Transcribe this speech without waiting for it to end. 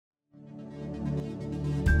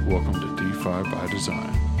Welcome to DeFi by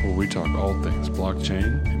Design, where we talk all things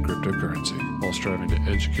blockchain and cryptocurrency while striving to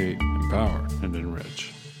educate, empower, and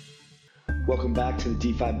enrich. Welcome back to the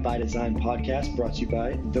DeFi by Design podcast, brought to you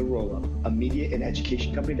by The Rollup, a media and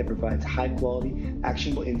education company that provides high-quality,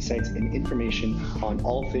 actionable insights and information on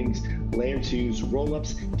all things Layer 2s,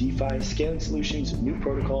 rollups, DeFi, scaling solutions, new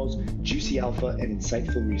protocols, juicy alpha, and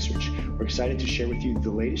insightful research. We're excited to share with you the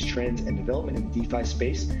latest trends and development in the DeFi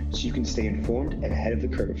space so you can stay informed and ahead of the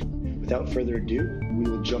curve. Without further ado, we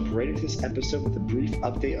will jump right into this episode with a brief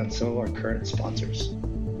update on some of our current sponsors.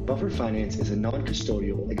 Buffer Finance is a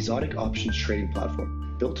non-custodial, exotic options trading platform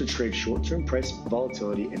built to trade short-term price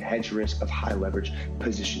volatility and hedge risk of high-leverage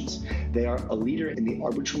positions. They are a leader in the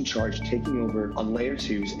arbitrum charge, taking over on Layer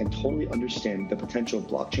 2s and totally understand the potential of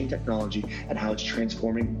blockchain technology and how it's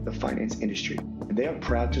transforming the finance industry. And they are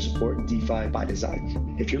proud to support DeFi by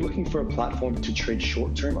Design. If you're looking for a platform to trade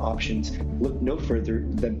short-term options, look no further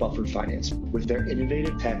than Buffer Finance. With their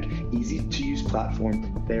innovative tech, easy-to-use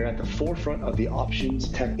platform, they are at the forefront of the options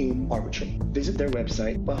tech in arbitrum. Visit their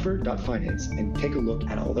website, buffer.finance, and take a look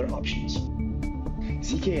at all their options.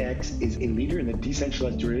 ZKX is a leader in the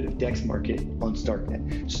decentralized derivative DEX market on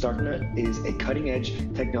Starknet. Starknet is a cutting-edge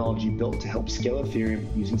technology built to help scale Ethereum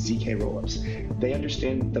using ZK rollups. They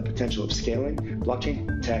understand the potential of scaling,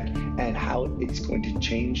 blockchain tech, and how it's going to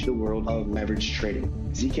change the world of leverage trading.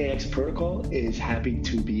 ZKX protocol is happy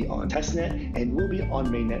to be on testnet and will be on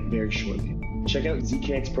mainnet very shortly. Check out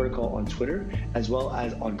ZKX protocol on Twitter as well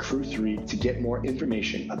as on Crew3 to get more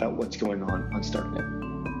information about what's going on Starknet.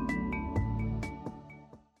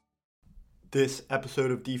 This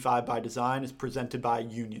episode of DeFi by Design is presented by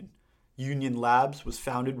Union. Union Labs was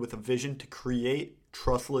founded with a vision to create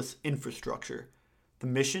trustless infrastructure. The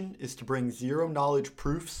mission is to bring zero-knowledge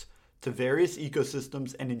proofs to various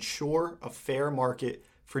ecosystems and ensure a fair market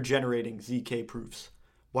for generating ZK proofs.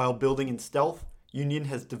 While building in stealth, Union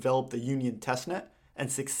has developed the Union testnet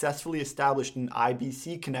and successfully established an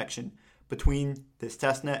IBC connection between this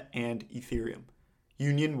testnet and Ethereum.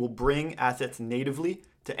 Union will bring assets natively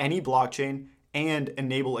to any blockchain and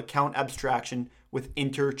enable account abstraction with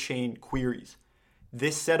inter-chain queries.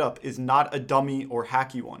 This setup is not a dummy or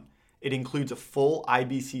hacky one. It includes a full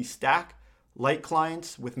IBC stack, light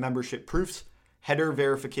clients with membership proofs, header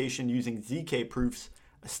verification using ZK proofs,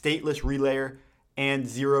 a stateless relayer, and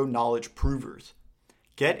zero-knowledge provers.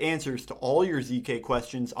 Get answers to all your ZK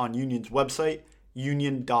questions on Union's website,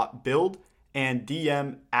 union.build, and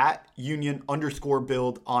DM at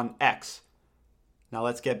union_build on X. Now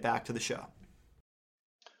let's get back to the show.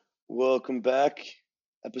 Welcome back.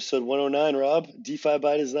 Episode 109, Rob. DeFi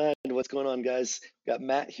by Design. What's going on, guys? Got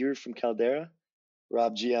Matt here from Caldera.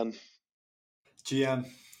 Rob, GM. GM.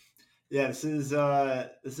 Yeah, this is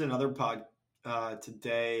another pod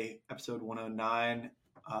today, episode 109.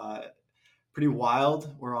 Pretty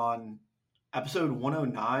wild. We're on episode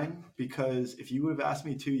 109 because if you would have asked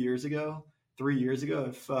me 3 years ago,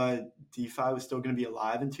 if DeFi was still going to be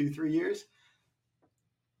alive in 2-3 years,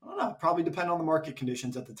 I don't know. Probably depend on the market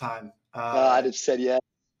conditions at the time. I'd have said yeah.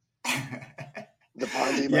 The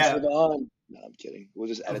Ponzi must live on. No, I'm kidding. We'll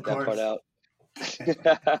just edit that part out.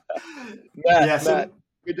 Matt,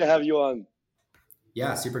 good to have you on.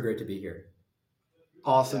 Yeah, super great to be here.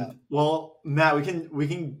 Awesome. Yeah. Well, Matt, we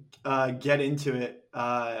can get into it.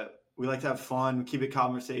 We like to have fun. We keep it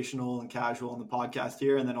conversational and casual on the podcast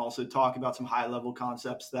here, and then also talk about some high-level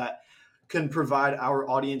concepts that can provide our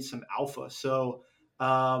audience some alpha. So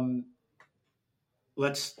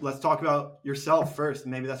let's talk about yourself first.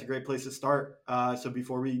 Maybe that's a great place to start. So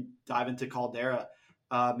before we dive into Caldera,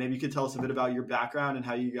 maybe you could tell us a bit about your background and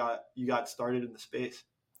how you got started in the space.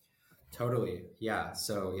 Totally. Yeah.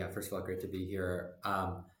 So yeah, first of all, great to be here.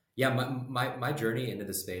 My journey into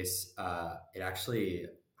the space, it actually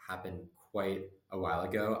happened quite a while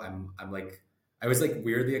ago. I was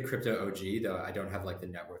weirdly a crypto OG, though I don't have the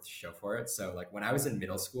net worth to show for it. So when I was in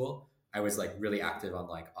middle school, I was really active on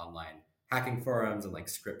online hacking forums and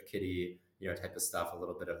Script Kiddie, type of stuff, a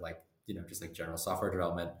little bit of just general software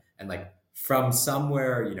development. And from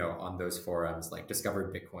somewhere, on those forums,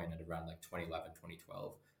 discovered Bitcoin at around 2011,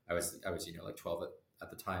 2012. I was 12 at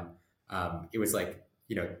the time. It was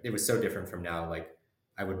it was so different from now.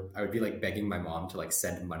 I would be begging my mom to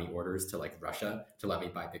send money orders to Russia to let me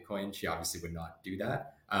buy Bitcoin. She obviously would not do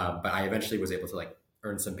that. But I eventually was able to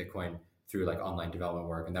earn some Bitcoin through online development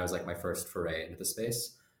work. And that was my first foray into the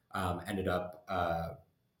space. Ended up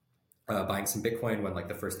buying some Bitcoin when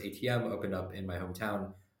the first ATM opened up in my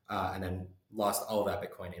hometown, and then lost all of that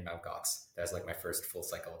Bitcoin in Mt. Gox. That was my first full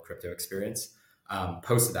cycle of crypto experience.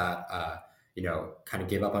 Post that, kind of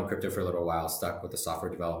gave up on crypto for a little while, stuck with the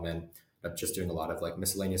software development, but just doing a lot of like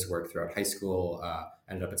miscellaneous work throughout high school.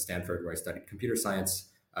 Ended up at Stanford where I studied computer science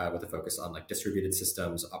with a focus on like distributed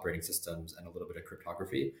systems, operating systems, and a little bit of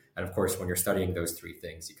cryptography. And of course, when you're studying those three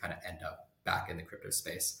things, you kind of end up back in the crypto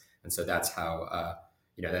space. And so that's how,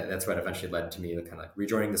 that's what eventually led to me kind of like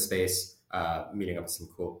rejoining the space, meeting up with some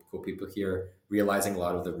cool people here, realizing a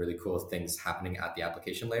lot of the really cool things happening at the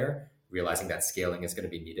application layer, realizing that scaling is going to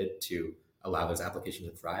be needed to allow those applications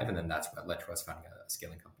to thrive. And then that's what led to us founding a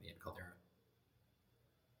scaling company in Caldera.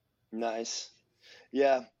 Nice.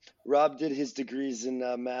 Yeah. Rob did his degrees in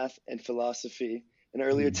math and philosophy. And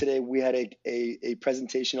earlier today, we had a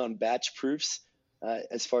presentation on batch proofs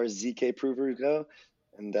as far as ZK provers go.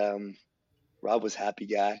 And Rob was a happy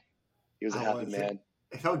guy. He was a happy man.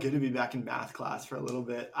 It felt good to be back in math class for a little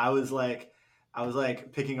bit. I was like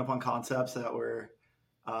picking up on concepts that were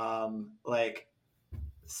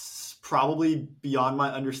probably beyond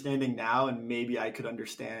my understanding now, and maybe I could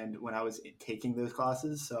understand when I was taking those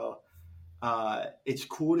classes. So it's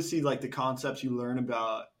cool to see like the concepts you learn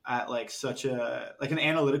about at like such a like an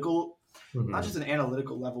analytical, not just an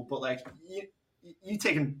analytical level, but like you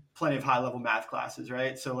taken plenty of high level math classes,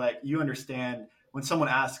 right? So like you understand when someone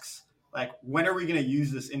asks like, when are we going to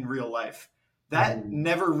use this in real life? That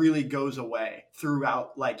never really goes away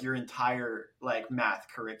throughout like your entire like math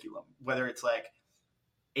curriculum, whether it's like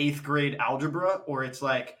 8th grade algebra or it's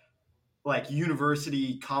like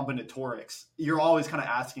university combinatorics. You're always kind of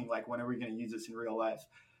asking like, when are we going to use this in real life?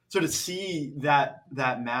 So to see that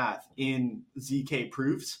math in ZK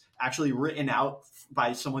proofs actually written out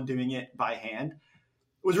by someone doing it by hand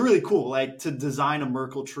was really cool. Like to design a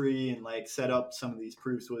Merkle tree and like set up some of these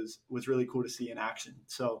proofs was really cool to see in action.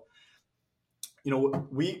 So,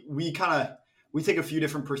 we take a few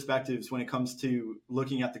different perspectives when it comes to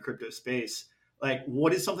looking at the crypto space. Like,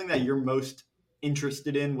 what is something that you're most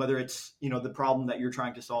interested in, whether it's, the problem that you're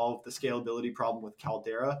trying to solve, the scalability problem with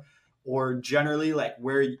Caldera, or generally like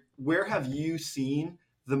where have you seen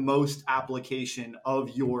the most application of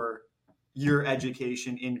your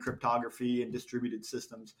education in cryptography and distributed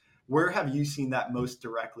systems? Where have you seen that most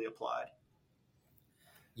directly applied?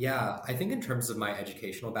 Yeah, I think in terms of my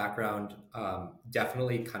educational background,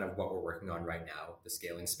 definitely kind of what we're working on right now, the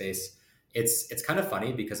scaling space. It's kind of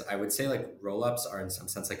funny because I would say like rollups are in some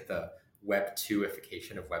sense like the Web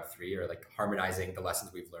 2ification of Web 3, or like harmonizing the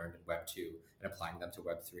lessons we've learned in Web 2 and applying them to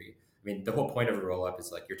Web 3. I mean, the whole point of a rollup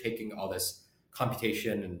is like you're taking all this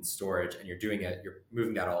computation and storage and you're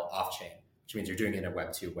moving that all off chain, which means you're doing it in a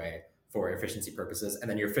Web 2 way for efficiency purposes. And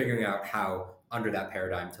then you're figuring out how under that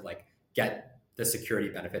paradigm to like get the security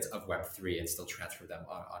benefits of Web 3 and still transfer them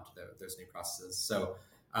onto those new processes. So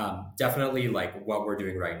definitely like what we're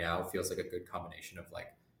doing right now feels like a good combination of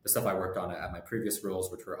like the stuff I worked on at my previous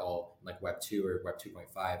roles, which were all like Web 2 or Web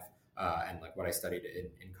 2.5, and like what I studied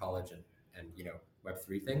in college and Web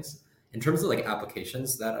 3 things. In terms of like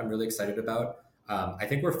applications that I'm really excited about, I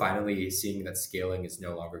think we're finally seeing that scaling is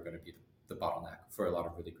no longer going to be the bottleneck for a lot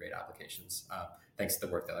of really great applications, thanks to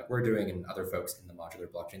the work that like we're doing and other folks in the modular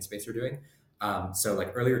blockchain space are doing. So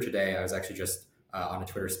like earlier today, I was actually just on a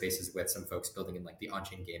Twitter Spaces with some folks building in like the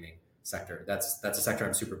on-chain gaming sector. That's a sector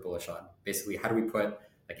I'm super bullish on. Basically, how do we put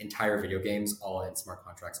like entire video games all in smart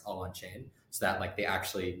contracts, all on chain, so that like they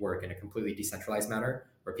actually work in a completely decentralized manner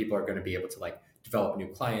where people are going to be able to like develop new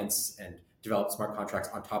clients and develop smart contracts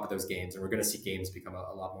on top of those games. And we're going to see games become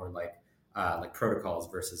a lot more like protocols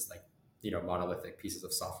versus like, monolithic pieces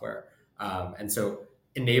of software. And so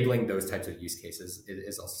enabling those types of use cases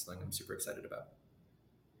is also something I'm super excited about.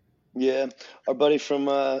 Yeah. Our buddy from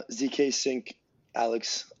ZK Sync,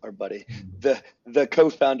 Alex, our buddy, the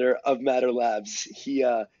co-founder of Matter Labs, he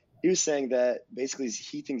was saying that basically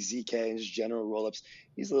he thinks ZK and just general rollups,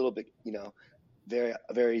 he's a little bit, very,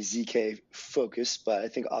 very ZK focused, but I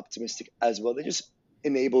think optimistic as well. They just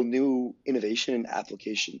enable new innovation and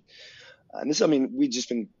application. And this, we've just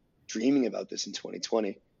been dreaming about this in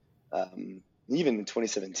 2020, even in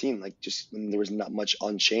 2017, like just when there was not much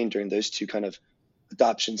on chain during those two kind of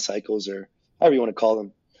adoption cycles, or however you want to call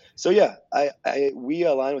them. So yeah, we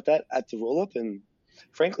align with that at the Rollup, and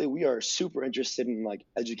frankly, we are super interested in like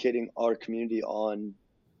educating our community on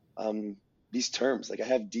these terms. Like I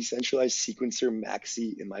have decentralized sequencer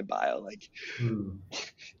maxi in my bio. Like,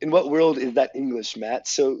 in what world is that English, Matt?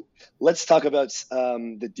 So let's talk about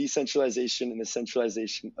the decentralization and the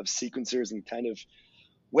centralization of sequencers and kind of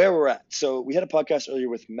where we're at. So we had a podcast earlier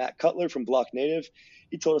with Matt Cutler from Block Native.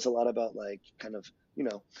 He told us a lot about like kind of,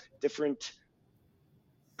 different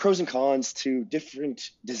pros and cons to different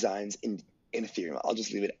designs in Ethereum. I'll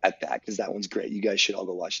just leave it at that because that one's great. You guys should all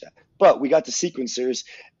go watch that. But we got the sequencers,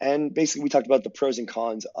 and basically we talked about the pros and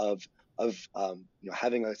cons of of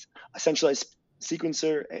having a centralized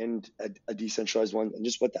sequencer and a decentralized one, and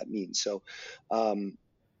just what that means. So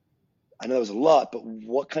I know that was a lot, but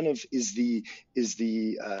what kind of is the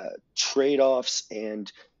trade-offs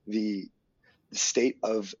and the state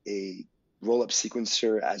of a Rollup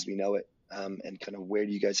sequencer as we know it, and kind of where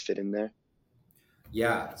do you guys fit in there?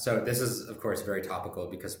 Yeah, so this is of course very topical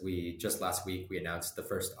because last week we announced the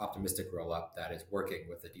first optimistic rollup that is working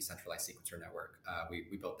with the decentralized sequencer network.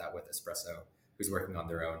 We built that with Espresso, who's working on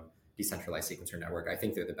their own decentralized sequencer network. I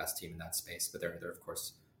think they're the best team in that space, but there are of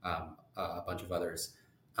course a bunch of others.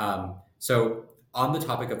 So on the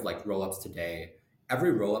topic of like rollups today,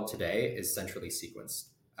 every rollup today is centrally sequenced,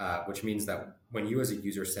 which means that when you as a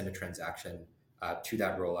user send a transaction to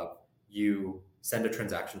that rollup, you send a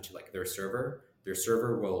transaction to like their server. Their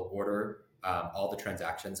server will order all the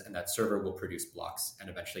transactions, and that server will produce blocks and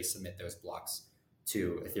eventually submit those blocks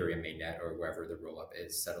to Ethereum mainnet or wherever the rollup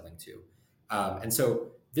is settling to. And so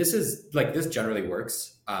this generally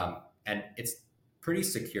works, and it's pretty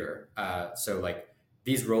secure. So like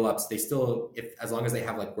these rollups, they still, as long as they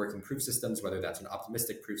have like working proof systems, whether that's an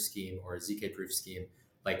optimistic proof scheme or a ZK proof scheme,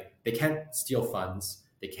 like they can't steal funds.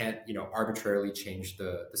 They can't, arbitrarily change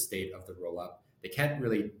the state of the rollup. They can't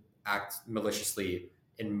really act maliciously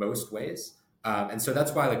in most ways. And so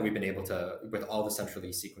that's why like we've been able to, with all the centrally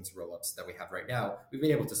sequenced rollups that we have right now, we've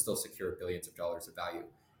been able to still secure billions of dollars of value.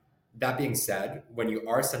 That being said, when you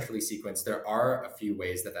are centrally sequenced, there are a few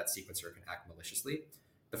ways that sequencer can act maliciously.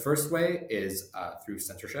 The first way is through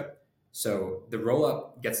censorship. So the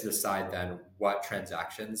rollup gets to decide then what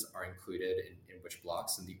transactions are included in which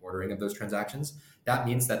blocks and the ordering of those transactions. That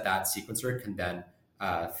means that sequencer can then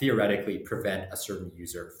theoretically prevent a certain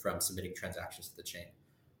user from submitting transactions to the chain.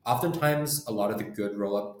 Oftentimes, a lot of the good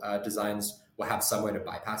rollup designs will have some way to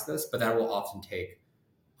bypass this, but that will often take,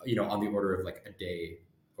 on the order of like a day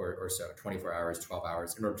or so, 24 hours, 12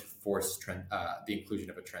 hours, in order to force the inclusion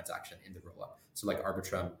of a transaction in the rollup. So like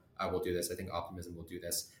Arbitrum will do this. I think Optimism will do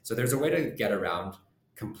this. So there's a way to get around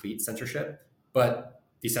complete censorship, but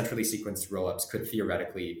decentrally sequenced rollups could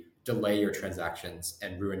theoretically delay your transactions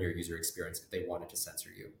and ruin your user experience if they wanted to censor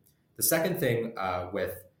you. The second thing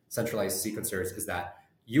with centralized sequencers is that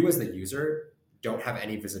you as the user don't have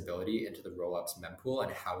any visibility into the rollup's mempool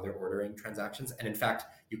and how they're ordering transactions. And in fact,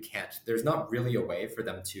 you can't. There's not really a way for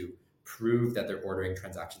them to prove that they're ordering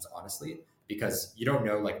transactions honestly, because you don't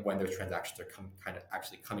know like when those transactions are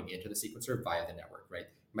actually coming into the sequencer via the network, right?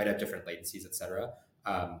 You might have different latencies, et cetera.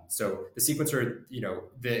 So the sequencer,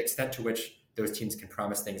 the extent to which those teams can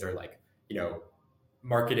promise things are like,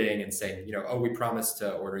 marketing and saying, oh, we promise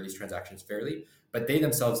to order these transactions fairly, but they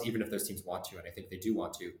themselves, even if those teams want to, and I think they do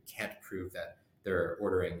want to, can't prove that they're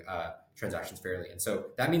ordering transactions fairly. And so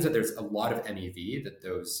that means that there's a lot of MEV that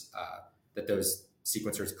those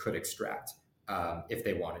sequencers could extract if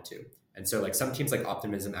they wanted to. And so like some teams like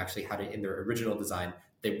Optimism actually had it in their original design,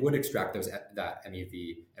 they would extract that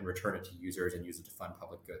MEV and return it to users and use it to fund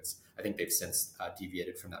public goods. I think they've since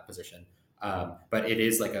deviated from that position. But it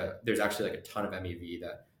is there's actually like a ton of MEV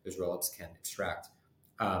that those rollups can extract.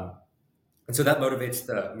 And so that motivates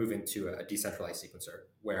the moving to a decentralized sequencer,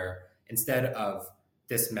 where instead of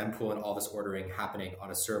this mempool and all this ordering happening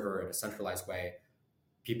on a server in a centralized way,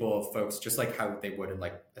 folks, just like how they would in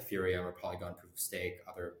like Ethereum or Polygon proof of stake,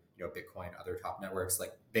 other, Bitcoin, other top networks,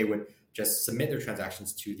 like they would just submit their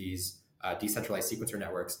transactions to these decentralized sequencer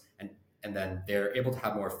networks. And then they're able to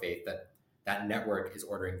have more faith that network is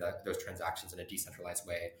ordering those transactions in a decentralized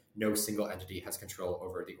way. No single entity has control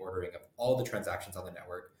over the ordering of all the transactions on the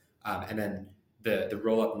network. And then the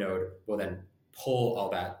rollup node will then pull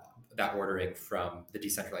all that ordering from the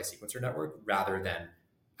decentralized sequencer network rather than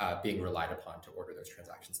being relied upon to order those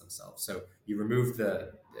transactions themselves. So you remove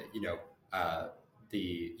the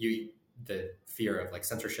fear of like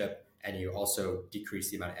censorship, and you also decrease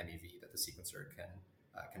the amount of MEV that the sequencer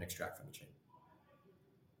can extract from the chain.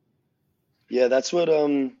 Yeah, that's what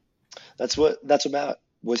Matt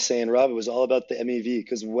was saying, Rob. It was all about the MEV,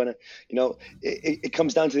 because when it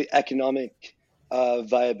comes down to the economic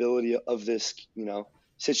viability of this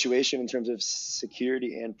situation in terms of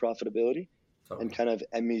security and profitability, totally. And kind of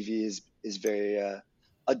MEV is very a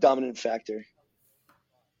dominant factor.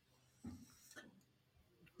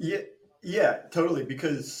 Yeah, totally,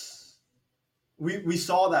 because we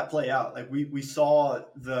saw that play out. Like we saw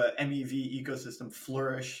the MEV ecosystem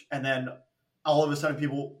flourish, and all of a sudden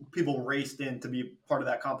people raced in to be part of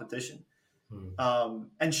that competition,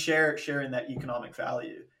 and sharing that economic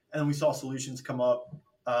value. And then we saw solutions come up.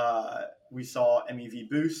 We saw MEV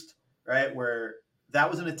Boost, right, where that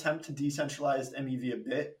was an attempt to decentralize MEV a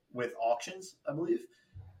bit with auctions, I believe.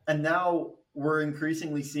 And now we're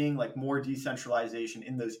increasingly seeing like more decentralization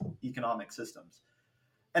in those economic systems.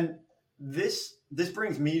 And this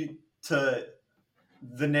brings me to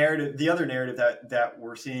the other narrative that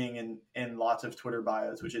we're seeing in lots of Twitter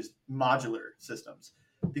bios, which is modular systems.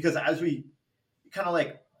 Because as we kind of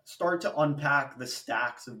like start to unpack the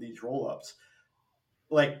stacks of these rollups,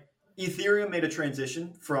 like Ethereum made a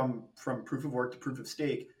transition from proof of work to proof of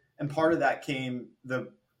stake, and part of that came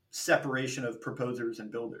the separation of proposers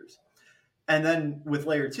and builders. And then with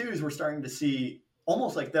layer twos, we're starting to see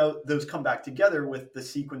almost like those come back together with the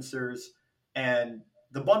sequencers and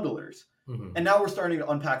the bundlers. Mm-hmm. And now we're starting to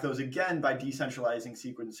unpack those again by decentralizing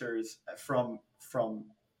sequencers from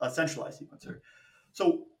a centralized sequencer.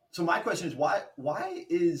 So my question is, why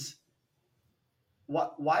is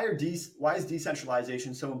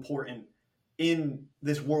decentralization so important in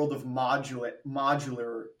this world of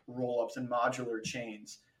modular rollups and modular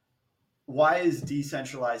chains? Why is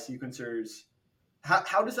decentralized sequencers,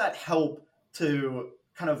 how does that help to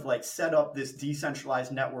kind of like set up this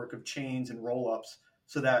decentralized network of chains and rollups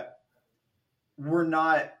so that we're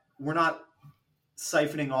not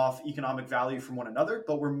siphoning off economic value from one another,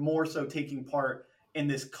 but we're more so taking part in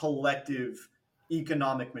this collective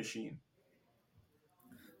economic machine?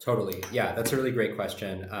 Totally. Yeah, that's a really great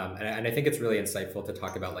question. And I think it's really insightful to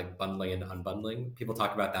talk about like bundling and unbundling. People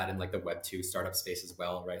talk about that in like the Web2 startup space as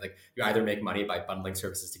well, right? Like you either make money by bundling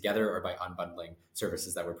services together or by unbundling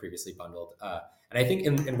services that were previously bundled. And I think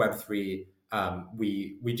in Web3,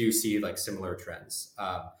 we do see like similar trends.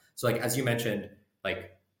 So like, as you mentioned,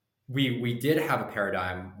 like we did have a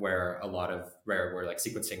paradigm where where like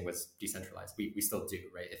sequencing was decentralized. We still do,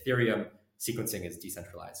 right? Ethereum sequencing is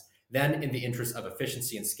decentralized. Then in the interest of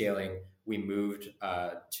efficiency and scaling, we moved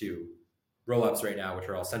to rollups right now, which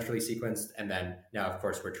are all centrally sequenced. And then now, of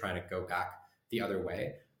course, we're trying to go back the other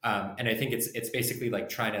way. And I think it's basically like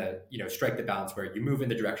trying to, strike the balance where you move in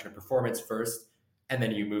the direction of performance first, and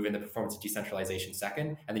then you move in the performance of decentralization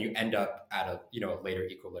second, and then you end up at a later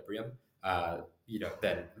equilibrium.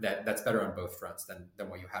 Then that's better on both fronts than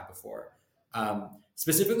what you had before.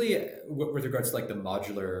 Specifically with regards to like the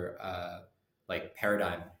modular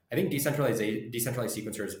paradigm, I think decentralized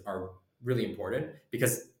sequencers are really important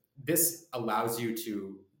because this allows you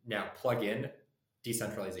to now plug in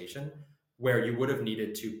decentralization where you would have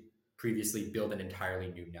needed to previously build an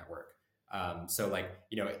entirely new network. So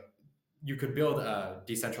you could build a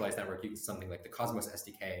decentralized network using something like the Cosmos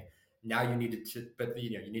SDK. Now you need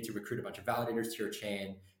to recruit a bunch of validators to your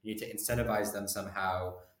chain. You need to incentivize them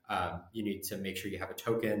somehow. You need to make sure you have a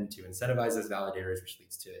token to incentivize those validators, which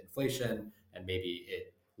leads to inflation, and maybe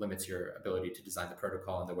it limits your ability to design the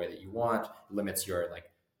protocol in the way that you want, limits your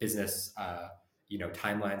business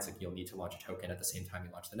timelines. Like you'll need to launch a token at the same time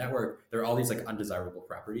you launch the network. There are all these undesirable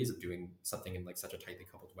properties of doing something in such a tightly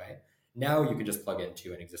coupled way. Now you can just plug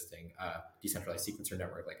into an existing decentralized sequencer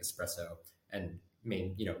network like Espresso and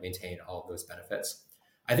maintain all of those benefits.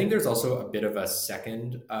 I think there's also a bit of a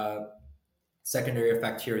secondary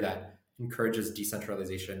effect here that encourages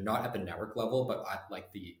decentralization, not at the network level, but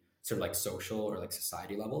at the sort of social or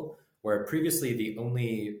society level, where previously the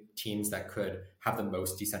only teams that could have the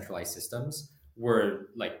most decentralized systems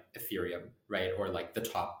were Ethereum, right? Or the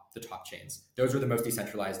top chains. Those were the most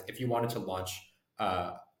decentralized. If you wanted to launch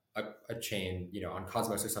a chain, on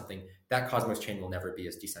Cosmos or something, that Cosmos chain will never be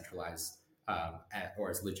as decentralized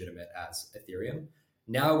or as legitimate as Ethereum.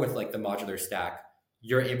 Now with the modular stack,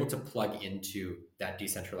 you're able to plug into that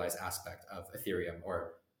decentralized aspect of Ethereum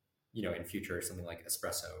or in future, something like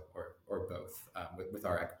Espresso or both with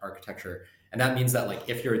our architecture. And that means that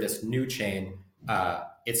if you're this new chain,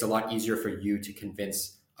 it's a lot easier for you to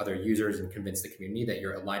convince other users and convince the community that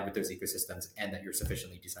you're aligned with those ecosystems and that you're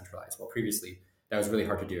sufficiently decentralized. Well, previously, that was really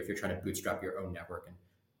hard to do if you're trying to bootstrap your own network and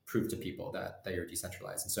prove to people that you're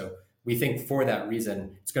decentralized. And so we think for that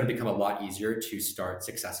reason, it's going to become a lot easier to start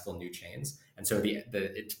successful new chains. And so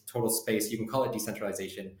the total space, you can call it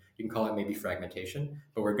decentralization, you can call it maybe fragmentation,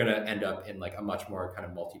 but we're going to end up in a much more kind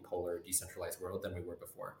of multipolar decentralized world than we were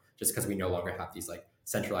before, just because we no longer have these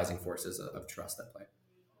centralizing forces of trust at play.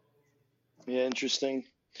 Yeah, interesting.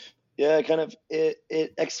 Yeah,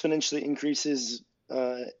 it exponentially increases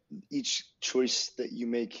each choice that you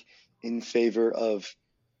make in favor of,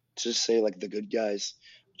 just say the good guys,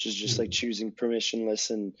 which is just choosing permissionless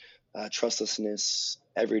and trustlessness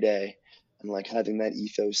every day, and having that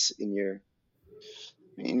ethos in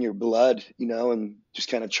your blood, and just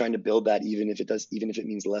kind of trying to build that, even if it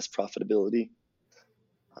means less profitability.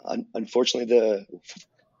 Unfortunately,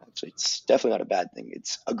 it's definitely not a bad thing.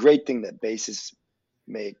 It's a great thing that Basis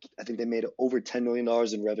I think they made over $10 million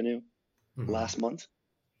in revenue last month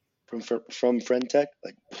from Friend Tech.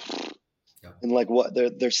 Yep. in like what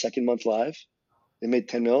their second month live, they made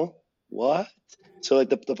 10 mil. What? So like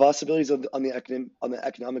the possibilities on the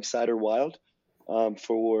economic side are wild,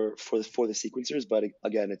 for the sequencers. But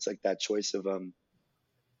again, it's like that choice of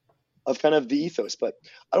kind of the ethos. But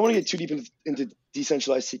I don't want to get too deep into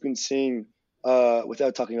decentralized sequencing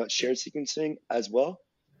without talking about shared sequencing as well,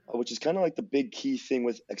 which is kind of like the big key thing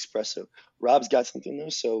with Espresso. Rob's got something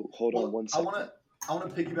there, so hold on one second. I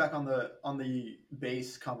want to piggyback on the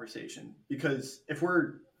base conversation, because if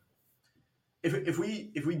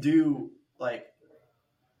we do like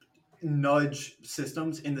nudge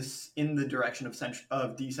systems in the direction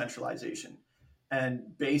of decentralization,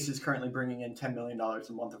 and Base is currently bringing in $10 million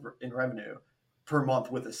a month in revenue per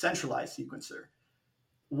month with a centralized sequencer.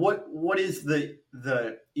 What is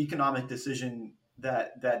the economic decision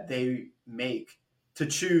that they make to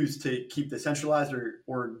choose to keep the centralized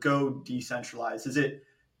or go decentralized? Is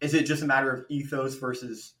it just a matter of ethos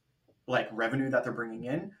versus like revenue that they're bringing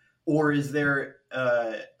in, or is there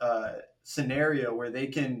a scenario where they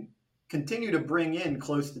can continue to bring in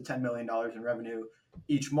close to $10 million in revenue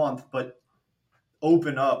each month, but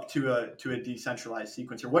open up to a decentralized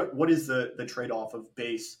sequencer? What is the trade-off of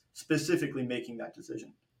Base specifically making that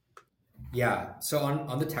decision? Yeah. So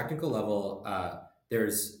on the technical level,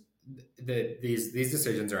 there's these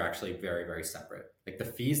decisions are actually very, very separate. Like the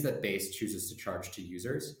fees that Base chooses to charge to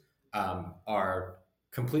users are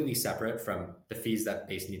completely separate from the fees that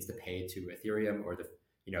Base needs to pay to Ethereum, or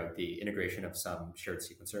the integration of some shared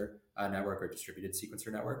sequencer network or distributed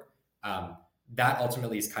sequencer network. That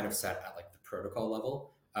ultimately is kind of set at like the protocol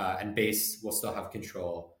level, and Base will still have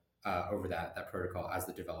control over that protocol as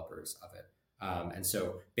the developers of it. And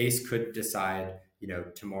so Base could decide,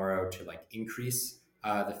 tomorrow to like increase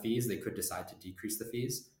the fees. They could decide to decrease the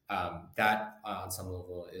fees. That on some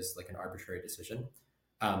level is like an arbitrary decision.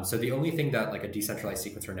 So the only thing that like a decentralized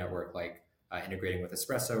sequencer network, like integrating with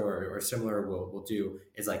Espresso or similar, will do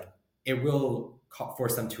is like it will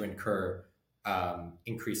force them to incur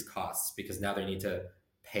increased costs, because now they need to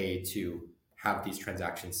pay to have these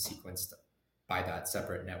transactions sequenced by that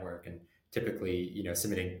separate network. And typically,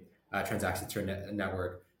 submitting transactions to a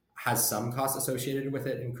network has some costs associated with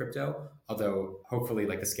it in crypto, although hopefully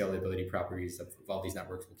like the scalability properties of all these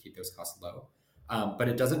networks will keep those costs low. But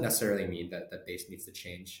it doesn't necessarily mean that Base needs to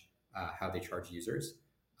change how they charge users,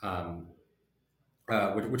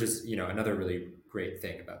 which is another really great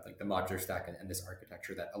thing about like the modular stack and this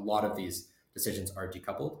architecture, that a lot of these decisions are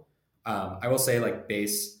decoupled. I will say like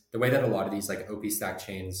Base, the way that a lot of these like OP stack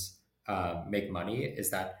chains make money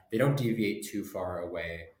is that they don't deviate too far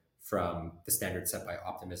away from the standard set by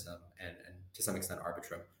Optimism and to some extent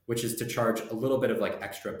Arbitrum, which is to charge a little bit of like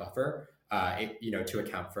extra buffer, to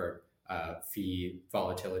account for fee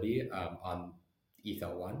volatility on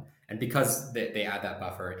ETH1. And because they add that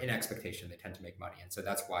buffer in expectation, they tend to make money. And so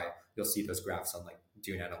that's why you'll see those graphs on like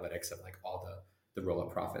Dune Analytics of like all the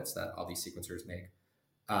Rollup profits that all these sequencers make.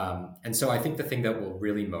 And so I think the thing that will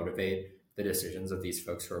really motivate the decisions of these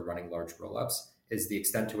folks who are running large rollups is the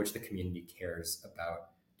extent to which the community cares about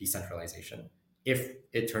decentralization. If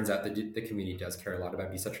it turns out that the community does care a lot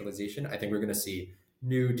about decentralization, I think we're going to see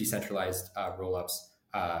new decentralized rollups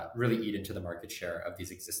really eat into the market share of these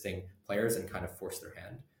existing players and kind of force their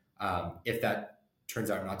hand. If that turns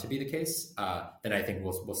out not to be the case, then I think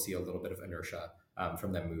we'll see a little bit of inertia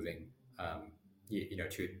from them moving,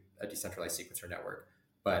 to a decentralized sequencer network.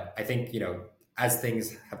 But I think, as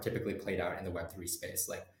things have typically played out in the Web3 space,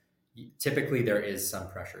 like typically there is some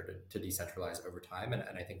pressure to decentralize over time. And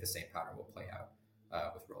I think the same pattern will play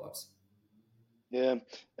out with rollups. Yeah.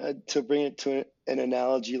 To bring it to an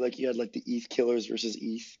analogy, like you had like the ETH killers versus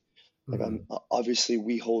ETH. Like obviously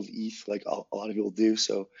we hold ETH, like a lot of people do,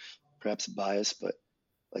 so perhaps biased, but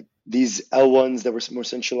like these L1s that were more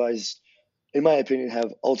centralized, in my opinion,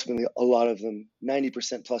 have ultimately a lot of them,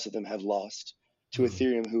 90% plus of them have lost to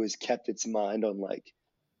Ethereum, who has kept its mind on like,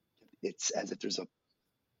 it's as if there's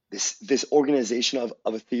this organization of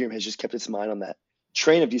Ethereum has just kept its mind on that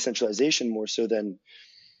train of decentralization more so than,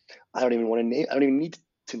 I don't even need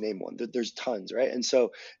to name one. There's tons, right? And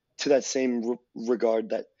so to that same regard,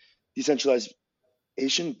 that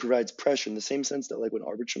decentralization provides pressure in the same sense that like when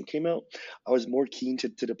Arbitrum came out, I was more keen to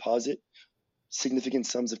deposit significant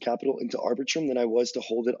sums of capital into Arbitrum than I was to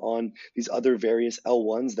hold it on these other various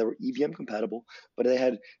L1s that were EVM compatible, but they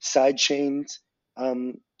had side chains,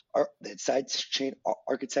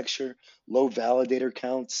 architecture, low validator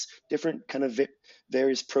counts, different kind of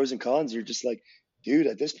various pros and cons. You're just like, dude,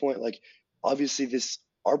 at this point, like obviously this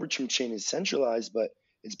Arbitrum chain is centralized, but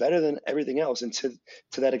it's better than everything else. And to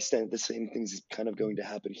that extent, the same things is kind of going to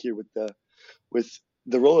happen here with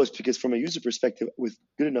the rollups, because from a user perspective, with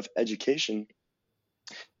good enough education,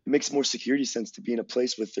 it makes more security sense to be in a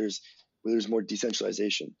place where there's more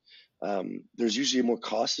decentralization. There's usually more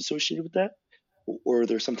cost associated with that, or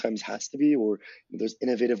there sometimes has to be, or there's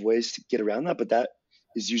innovative ways to get around that, but that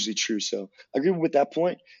is usually true. So I agree with that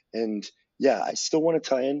point. And yeah, I still want to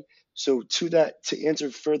tie in. So to that, to answer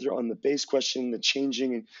further on the base question, the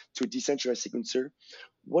changing to a decentralized sequencer,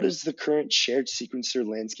 what does the current shared sequencer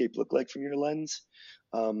landscape look like from your lens?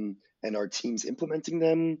 And are teams implementing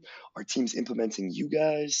them? Are teams implementing you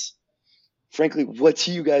guys? Frankly, what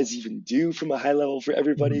do you guys even do from a high level for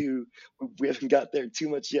everybody who we haven't got there too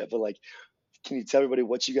much yet? But like, can you tell everybody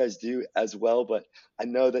what you guys do as well? But I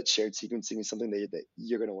know that shared sequencing is something that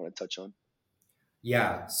you're going to want to touch on.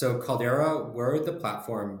 Yeah. So Caldera, we're the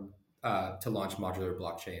platform to launch modular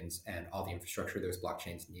blockchains and all the infrastructure those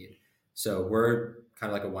blockchains need. So we're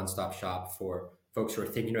kind of like a one-stop shop for folks who are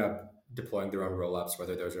thinking about deploying their own rollups,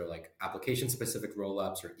 whether those are like application-specific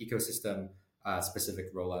rollups or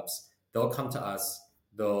ecosystem-specific rollups. They'll come to us,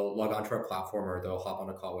 they'll log onto our platform, or they'll hop on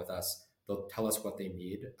a call with us. They'll tell us what they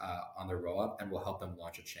need on their rollup, and we'll help them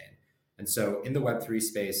launch a chain. And so in the Web3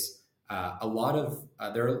 space, there are a lot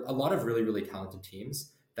of really, really talented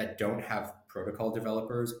teams that don't have protocol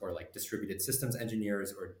developers or like distributed systems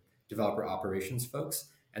engineers or developer operations folks.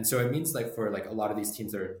 And so it means like for like a lot of these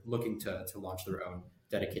teams that are looking to launch their own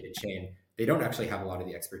dedicated chain, they don't actually have a lot of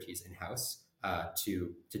the expertise in-house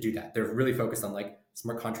to do that. They're really focused on like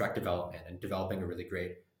smart contract development and developing a really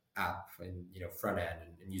great app and front end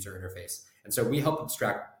and user interface. And so we help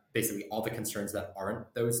abstract basically all the concerns that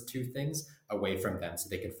aren't those two things away from them, so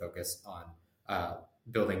they can focus on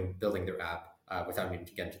building their app without needing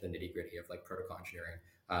to get into the nitty gritty of like protocol engineering,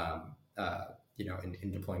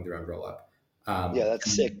 in deploying their own rollup. Yeah,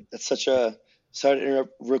 that's sick. That's such a, sorry to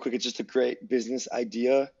interrupt real quick. It's just a great business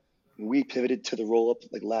idea. We pivoted to the rollup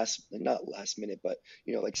like not last minute, but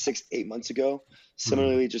like 6-8 months ago.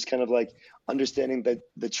 Similarly, just kind of like understanding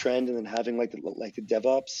the trend and then having like the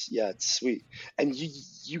DevOps. Yeah, it's sweet. And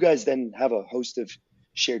you guys then have a host of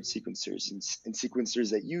shared sequencers and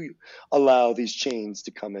sequencers that you allow these chains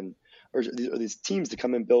to come in, or these teams to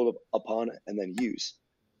come and build upon and then use.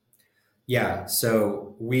 Yeah,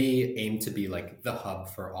 so we aim to be like the hub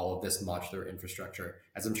for all of this modular infrastructure.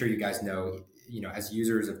 As I'm sure you guys know, as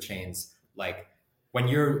users of chains, like when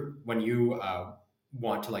you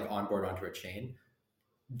want to like onboard onto a chain,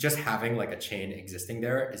 just having like a chain existing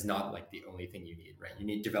there is not like the only thing you need, right? You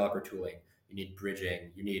need developer tooling, you need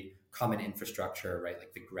bridging, you need common infrastructure, right?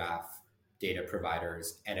 Like the graph, data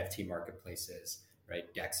providers, NFT marketplaces, right?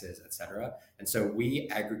 DEXs, et cetera. And so we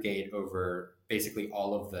aggregate over basically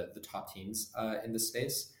all of the top teams in the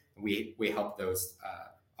space. And we help those,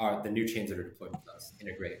 the new chains that are deployed with us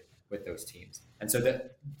integrate with those teams. And so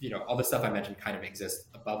that, all the stuff I mentioned kind of exists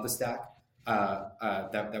above the stack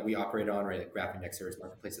that we operate on, right? Like graph indexers,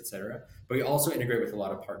 marketplace, et cetera. But we also integrate with a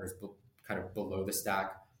lot of partners kind of below the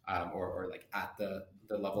stack or like at the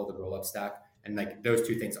level of the rollup stack. And like those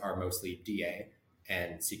two things are mostly DA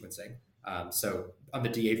and sequencing. So on the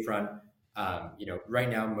DA front, right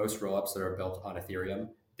now, most rollups that are built on Ethereum,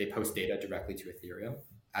 they post data directly to Ethereum.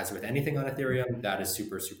 As with anything on Ethereum, that is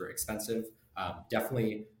super, super expensive.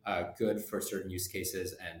 Definitely good for certain use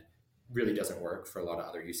cases and really doesn't work for a lot of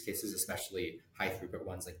other use cases, especially high throughput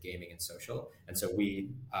ones like gaming and social. And so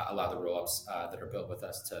we allow the rollups that are built with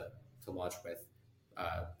us to launch with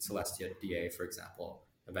Celestia DA, for example.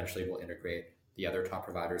 Eventually we'll integrate the other top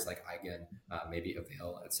providers like Eigen, maybe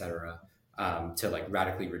Avail, et cetera, to like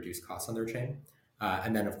radically reduce costs on their chain.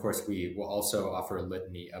 And then of course we will also offer a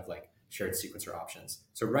litany of like shared sequencer options.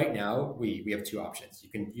 So right now we have two options. You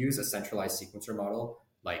can use a centralized sequencer model,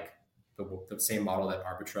 like the same model that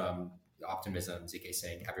Arbitrum, Optimism, ZK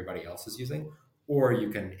Sync, everybody else is using, or you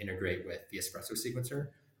can integrate with the Espresso sequencer.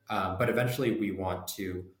 But eventually we want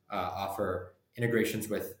to offer integrations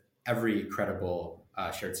with every credible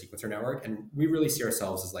shared sequencer network. And we really see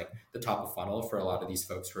ourselves as like the top of funnel for a lot of these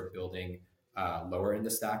folks who are building lower in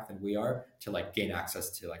the stack than we are, to like gain access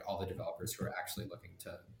to like all the developers who are actually looking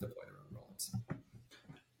to deploy their own rollups.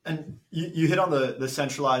 And you hit on the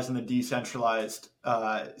centralized and the decentralized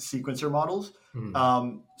sequencer models.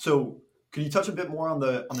 Mm-hmm. So could you touch a bit more on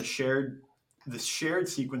the shared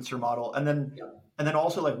sequencer model, and then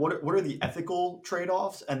also like what are the ethical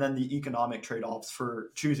trade-offs and then the economic trade-offs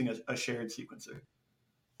for choosing a shared sequencer?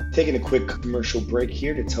 Taking a quick commercial break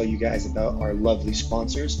here to tell you guys about our lovely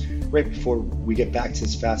sponsors. Right before we get back to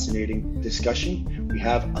this fascinating discussion, we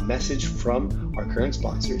have a message from our current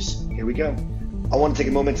sponsors. Here we go. I want to take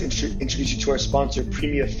a moment to introduce you to our sponsor,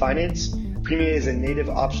 Premia Finance. Premia is a native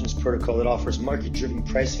options protocol that offers market-driven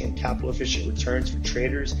pricing and capital-efficient returns for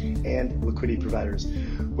traders and liquidity providers.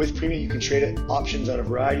 With Premia, you can trade options on a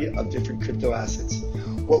variety of different crypto assets.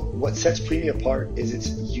 What sets Premia apart is its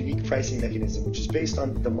unique pricing mechanism, which is based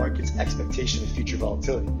on the market's expectation of future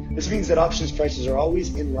volatility. This means that options prices are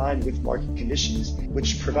always in line with market conditions,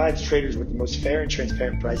 which provides traders with the most fair and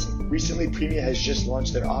transparent pricing. Recently, Premia has just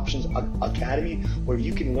launched their Options Academy, where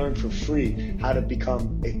you can learn for free how to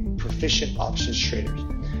become a proficient options trader.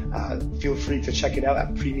 Feel free to check it out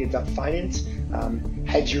at premia.finance.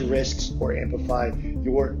 Hedge your risks or amplify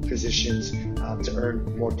your positions to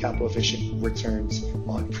earn more capital efficient returns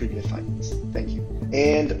on Premia Finance. Thank you.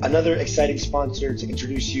 And another exciting sponsor to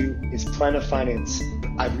introduce you is Plana Finance.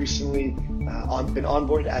 I've recently been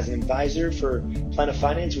onboarded as an advisor for Plana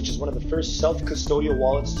Finance, which is one of the first self-custodial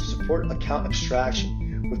wallets to support account abstraction.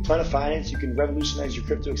 With Plana Finance, you can revolutionize your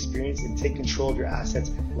crypto experience and take control of your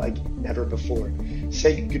assets like never before.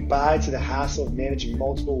 Say goodbye to the hassle of managing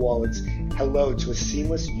multiple wallets. Hello to a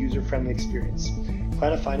seamless, user-friendly experience.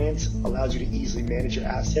 Plana Finance allows you to easily manage your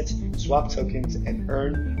assets, swap tokens, and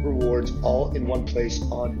earn rewards all in one place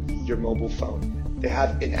on your mobile phone. They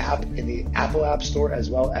have an app in the Apple App Store as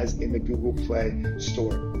well as in the Google Play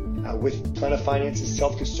Store. With Plana Finance's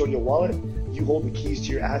self-custodial wallet, you hold the keys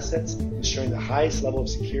to your assets, ensuring the highest level of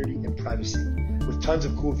security and privacy. With tons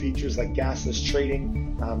of cool features like gasless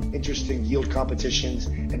trading, interesting yield competitions,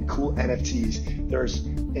 and cool NFTs, there's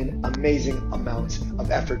an amazing amount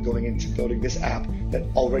of effort going into building this app that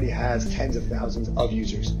already has tens of thousands of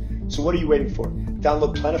users. So what are you waiting for?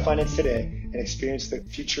 Download Plana Finance today and experience the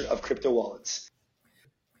future of crypto wallets.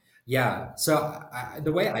 Yeah. So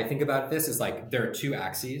the way I think about this is like there are two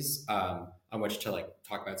axes on which to like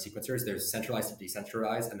talk about sequencers. There's centralized to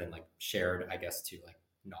decentralized, and then like shared, I guess, to like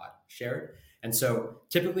not shared. And so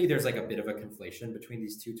typically there's like a bit of a conflation between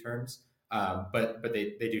these two terms, but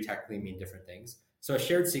they do technically mean different things. So a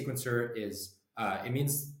shared sequencer is it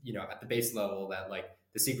means, you know, at the base level that like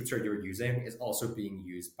the sequencer you're using is also being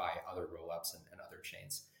used by other rollups and other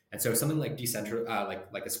chains. And so something like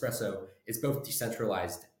like Espresso is both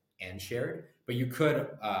decentralized and shared, but you could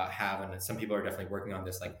have, and some people are definitely working on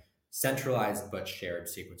this, like centralized but shared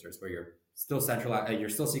sequencers, where you're still centralized, you're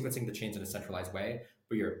still sequencing the chains in a centralized way,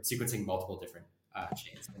 but you're sequencing multiple different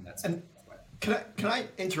chains in that And can I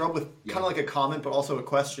interrupt with kind of like a comment, but also a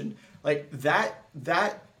question? Like that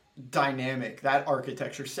dynamic, that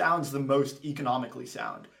architecture sounds the most economically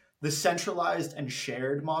sound. The centralized and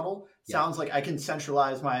shared model sounds like I can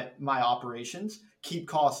centralize my operations, keep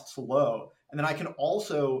costs low, and then I can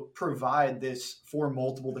also provide this for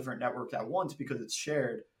multiple different networks at once because it's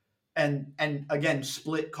shared, and again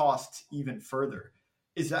split costs even further.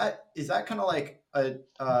 Is that kind of like a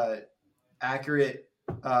accurate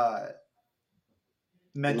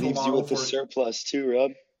mental leaves model you with for the surplus too,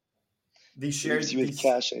 Rob? These shared, leaves you with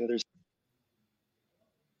cash and others.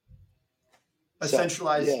 A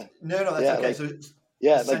centralized. Yeah. No, that's Yeah, okay. like, So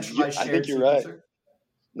yeah, centralized I shared think you're right. sequencer?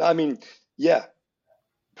 No, I mean, yeah,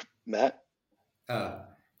 Matt.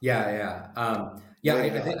 Yeah.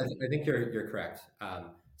 I think you're correct.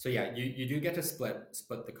 So yeah, you do get to split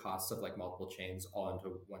the costs of like multiple chains all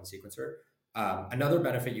into one sequencer. Another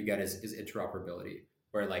benefit you get is interoperability,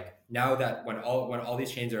 where like now that when all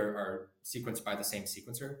these chains are sequenced by the same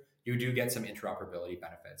sequencer, you do get some interoperability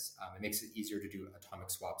benefits. It makes it easier to do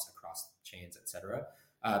atomic swaps across chains, etc.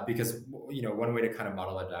 Because, you know, one way to kind of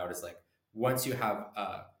model it out is like once you have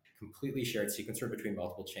a completely shared sequencer between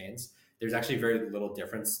multiple chains, there's actually very little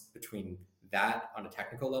difference between that on a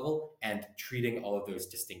technical level and treating all of those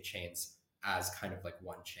distinct chains as kind of like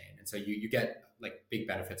one chain. And so you get like big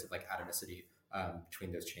benefits of like atomicity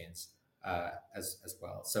between those chains as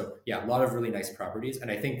well. So yeah, a lot of really nice properties.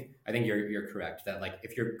 And I think you're correct that like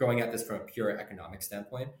if you're going at this from a pure economic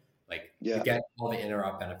standpoint, like you get all the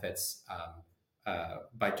interop benefits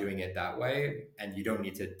by doing it that way, and you don't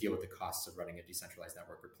need to deal with the costs of running a decentralized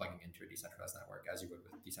network or plugging into a decentralized network as you would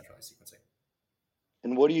with decentralized sequencing.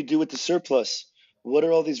 And what do you do with the surplus? What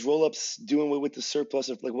are all these rollups doing with the surplus?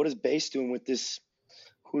 Of like, what is Base doing with this?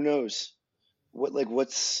 Who knows?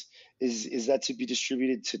 Is that to be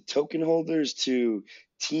distributed to token holders, to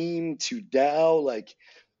team, to DAO? Like,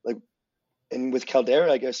 and with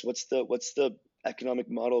Caldera, I guess what's the economic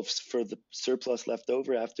model for the surplus left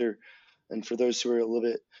over after? And for those who are a little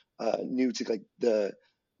bit new to like the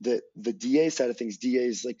DA side of things, DA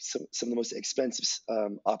is like some of the most expensive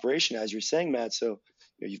operation, as you're saying, Matt. So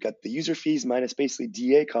you've got the user fees minus basically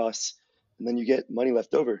DA costs, and then you get money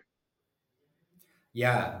left over.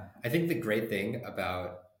 Yeah, I think the great thing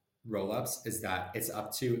about rollups is that it's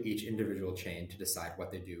up to each individual chain to decide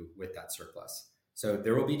what they do with that surplus. So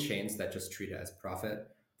there will be chains that just treat it as profit.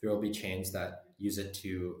 There will be chains that use it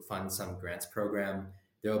to fund some grants program.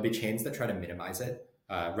 There will be chains that try to minimize it.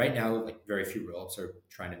 Right now, like very few rollups are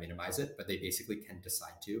trying to minimize it, but they basically can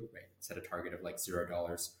decide to, right? Set a target of like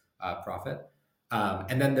 $0 profit.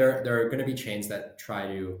 And then there are going to be chains that try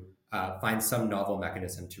to find some novel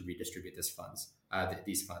mechanism to redistribute these funds,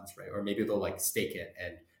 right? Or maybe they'll like stake it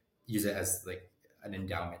and use it as like an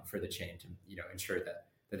endowment for the chain to, ensure that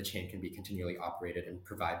the chain can be continually operated and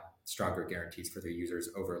provide stronger guarantees for their users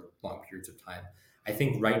over long periods of time. I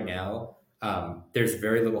think right now, there's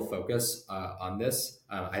very little focus on this.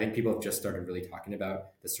 I think people have just started really talking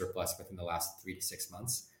about the surplus within the last 3 to 6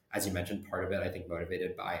 months. As you mentioned, part of it, I think,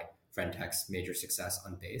 motivated by Friendtech's major success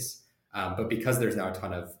on Base. But because there's now a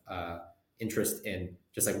ton of interest in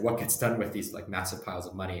just like what gets done with these like massive piles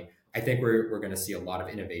of money, I think we're going to see a lot of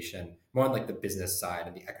innovation more on like the business side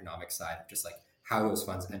and the economic side of just like how those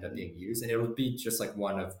funds end up being used. And it'll be just like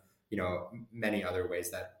one of, many other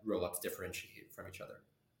ways that rollups differentiate from each other.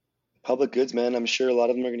 Public goods, man. I'm sure a lot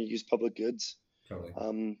of them are going to use public goods.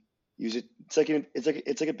 Totally. Use it.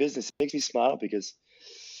 It's like a business. It makes me smile because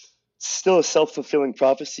it's still a self-fulfilling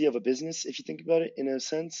prophecy of a business, if you think about it in a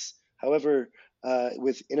sense. However,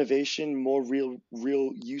 with innovation, more real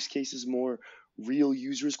use cases, more real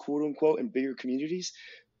users, quote unquote, and bigger communities,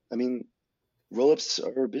 I mean, rollups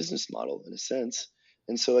are a business model in a sense.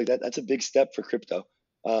 And so like that's a big step for crypto.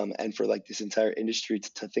 And for like this entire industry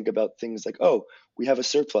to think about things like, oh, we have a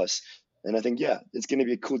surplus. And I think, yeah, it's going to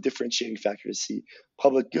be a cool differentiating factor to see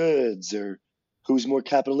public goods or who's more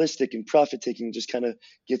capitalistic and profit taking, just kind of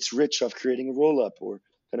gets rich off creating a roll up, or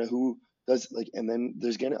kind of who does like, and then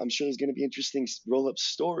I'm sure there's going to be interesting roll up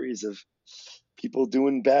stories of people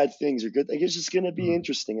doing bad things or good. Like it's just going to be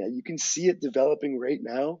interesting. You can see it developing right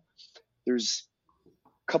now. There's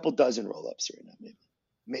a couple dozen roll ups right now,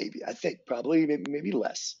 maybe I think probably maybe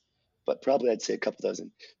less, but probably I'd say a couple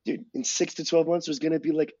dozen. Dude, in 6 to 12 months, there's going to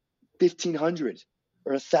be like 1,500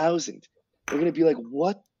 or 1,000. They're going to be like,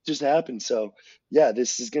 what just happened? So yeah,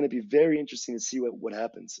 this is going to be very interesting to see what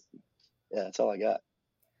happens. Yeah, that's all I got.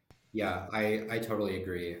 Yeah, I totally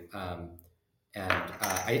agree. I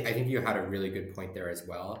think you had a really good point there as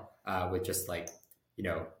well, with just like,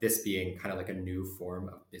 this being kind of like a new form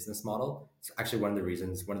of business model. It's actually one of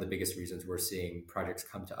the biggest reasons we're seeing projects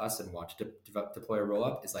come to us and want to deploy a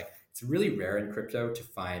rollup is like, it's really rare in crypto to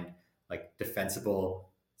find like defensible,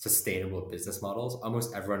 sustainable business models.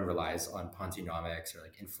 Almost everyone relies on Ponzi-nomics or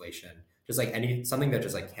like inflation, just like something that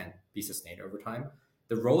just like can't be sustained over time.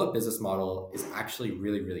 The rollup business model is actually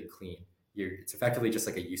really, really clean. It's effectively just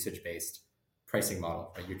like a usage-based pricing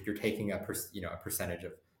model, right? You're taking a percentage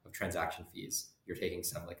of transaction fees. You're taking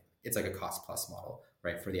it's like a cost plus model,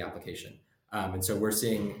 right, for the application. And so we're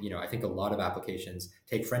seeing, I think a lot of applications,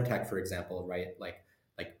 take Friendtech, for example, right? Like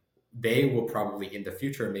they will probably in the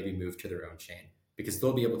future maybe move to their own chain because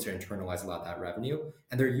they'll be able to internalize a lot of that revenue,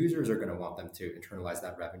 and their users are going to want them to internalize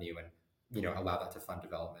that revenue and, allow that to fund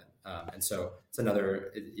development. And so it's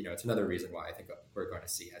another reason why I think we're going to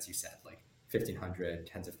see, as you said, like 1,500,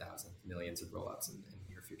 tens of thousands, millions of rollups in the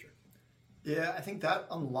near future. Yeah, I think that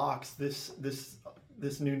unlocks this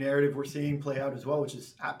new narrative we're seeing play out as well, which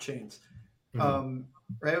is app chains,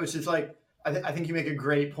 right? Which is like I think you make a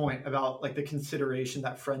great point about like the consideration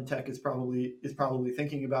that Friendtech is probably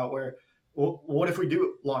thinking about. Where, well, what if we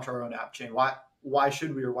do launch our own app chain? Why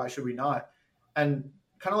should we or why should we not? And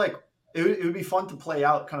kind of like it would be fun to play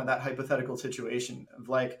out kind of that hypothetical situation of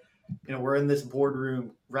like, we're in this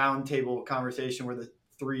boardroom roundtable conversation where the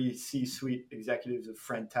 3 C-suite executives of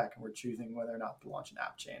Friendtech, and we're choosing whether or not to launch an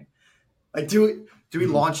app chain. Like, do we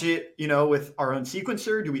launch it, with our own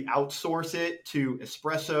sequencer? Do we outsource it to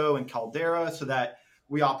Espresso and Caldera so that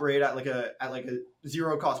we operate at like a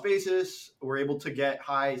zero cost basis? We're able to get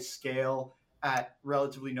high scale at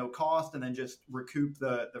relatively no cost, and then just recoup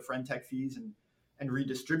the Friendtech fees and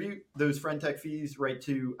redistribute those Friendtech fees right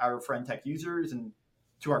to our Friendtech users and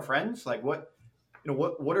to our friends. Like what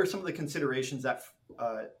are some of the considerations that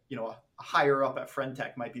higher up at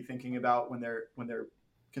Friendtech might be thinking about when they're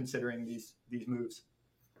considering these moves?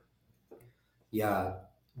 Yeah,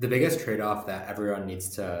 the biggest trade-off that everyone needs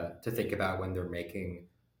to think about when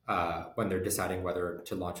they're deciding whether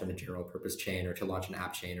to launch on a general purpose chain or to launch an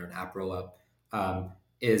app chain or an app rollup,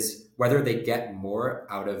 is whether they get more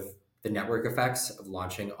out of the network effects of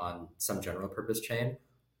launching on some general purpose chain,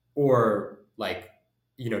 or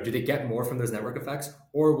do they get more from those network effects,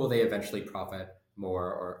 or will they eventually profit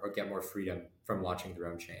more or get more freedom from launching their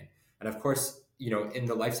own chain? And of course, in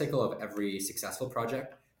the life cycle of every successful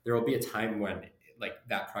project, there will be a time when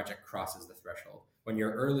that project crosses the threshold. When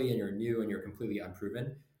you're early and you're new and you're completely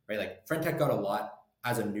unproven, right? Like Friendtech got a lot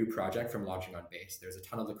as a new project from launching on Base. There's a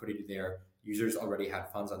ton of liquidity there. Users already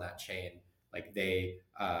had funds on that chain. Like they,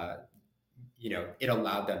 it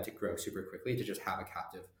allowed them to grow super quickly to just have a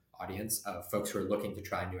captive audience of folks who are looking to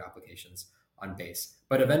try new applications on Base.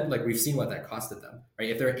 But eventually, like we've seen what that costed them, right?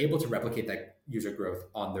 If they're able to replicate that user growth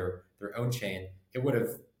on their own chain, it would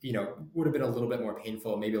have been a little bit more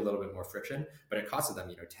painful, maybe a little bit more friction, but it costed them,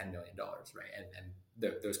 $10 million, right? And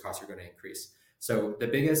those costs are going to increase. So the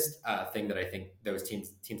biggest thing that I think those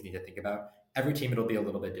teams need to think about, every team, it'll be a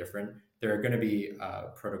little bit different. There are going to be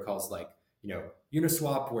protocols like,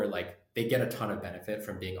 Uniswap, where like they get a ton of benefit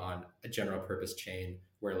from being on a general purpose chain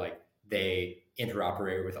where like they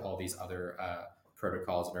interoperate with all these other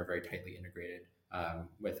protocols and are very tightly integrated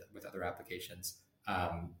with other applications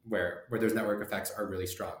where those network effects are really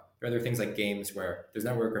strong. There are other things like games where those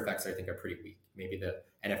network effects I think are pretty weak. Maybe the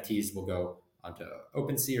NFTs will go onto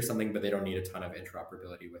OpenSea or something, but they don't need a ton of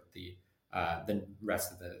interoperability with the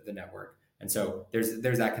rest of the network. And so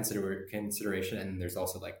there's that consideration, and there's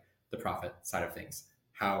also like the profit side of things.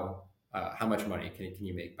 How much money can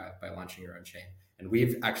you make by launching your own chain? And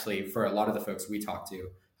we've actually, for a lot of the folks we talk to,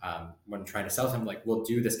 when trying to sell them, like we'll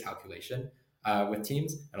do this calculation with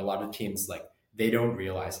teams, and a lot of teams like they don't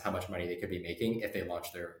realize how much money they could be making if they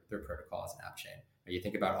launch their protocol as an app chain. And you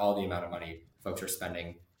think about all the amount of money folks are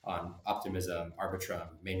spending on Optimism, Arbitrum,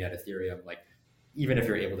 Mainnet Ethereum. Like even if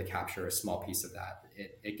you're able to capture a small piece of that,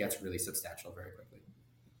 it gets really substantial very quickly.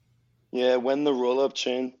 Yeah, when the Rollup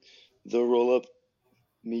chain, the Rollup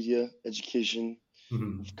media education,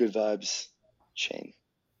 good vibes chain.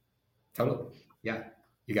 Totally. Yeah.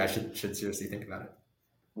 You guys should seriously think about it.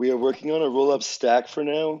 We are working on a Rollup stack for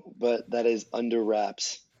now, but that is under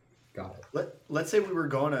wraps. Got it. Let's say we were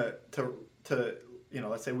going to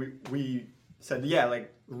let's say we said, yeah,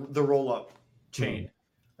 like the Rollup chain.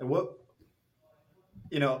 And what,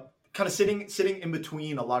 kind of sitting in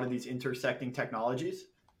between a lot of these intersecting technologies,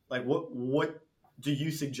 like what do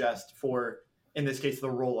you suggest for, in this case, the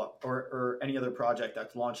Rollup or any other project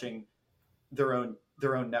that's launching their own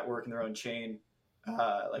network and their own chain?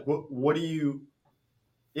 Like what do you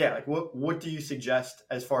suggest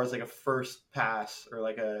as far as like a first pass, or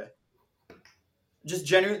like just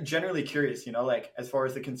generally curious, like as far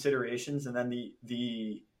as the considerations and then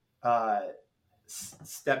the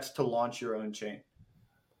steps to launch your own chain?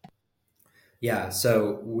 Yeah,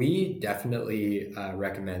 so we definitely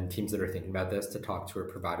recommend teams that are thinking about this to talk to a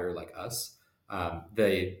provider like us.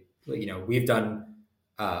 We've done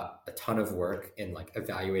a ton of work in like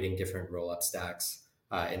evaluating different Rollup stacks,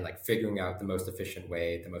 and like figuring out the most efficient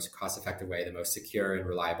way, the most cost-effective way, the most secure and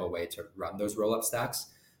reliable way to run those Rollup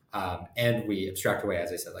stacks. And we abstract away,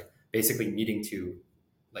 as I said, like basically needing to,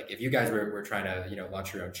 like if you guys were trying to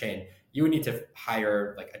launch your own chain, you would need to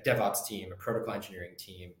hire like a DevOps team, a protocol engineering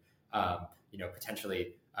team,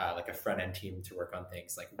 potentially like a front end team to work on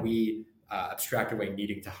things. Like we abstract away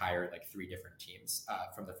needing to hire like 3 different teams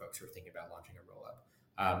from the folks who are thinking about launching a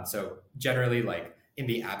Rollup. So generally, like in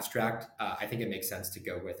the abstract, I think it makes sense to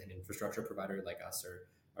go with an infrastructure provider like us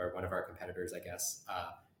or one of our competitors, I guess,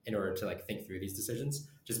 in order to like think through these decisions,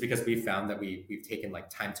 just because we've found that we've taken like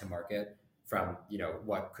time to market from,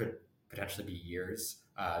 what could potentially be years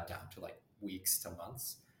down to like weeks to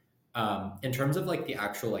months. In terms of like the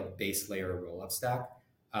actual like base layer Rollup stack,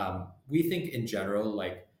 we think in general,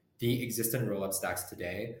 like the existing Rollup stacks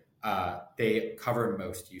today, they cover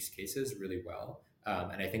most use cases really well.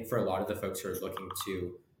 And I think for a lot of the folks who are looking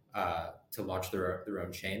to launch their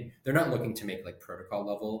own chain, they're not looking to make like protocol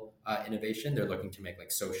level innovation. They're looking to make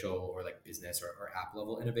like social or like business or app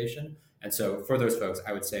level innovation. And so for those folks,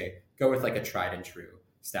 I would say go with like a tried and true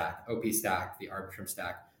stack, OP stack, the Arbitrum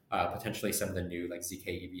stack, potentially some of the new like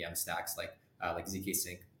ZK EVM stacks like ZK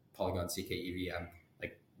Sync, Polygon ZK EVM.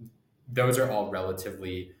 Like those are all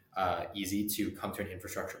relatively easy to come to an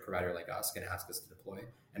infrastructure provider like us and ask us to deploy.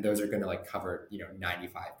 And those are going to like cover 95%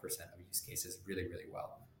 of use cases really, really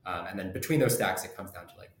well. And then between those stacks, it comes down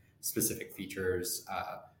to like specific features,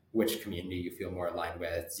 which community you feel more aligned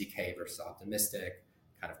with, ZK versus optimistic,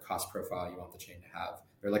 kind of cost profile you want the chain to have.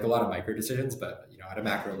 There are like a lot of micro decisions, but at a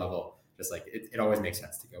macro level, just like it always makes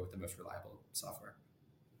sense to go with the most reliable software.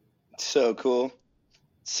 So cool.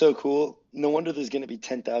 So cool. No wonder there's going to be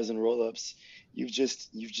 10,000 rollups. You've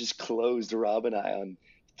just closed Rob and I on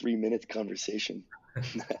 3-minute conversation.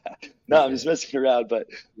 No, I'm just messing around, but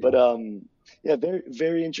very,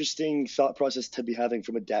 very interesting thought process to be having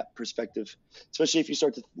from a DApp perspective, especially if you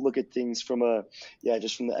start to look at things from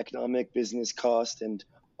just from the economic, business cost and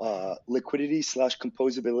liquidity /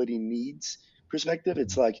 composability needs perspective.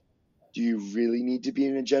 It's like, do you really need to be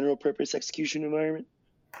in a general purpose execution environment?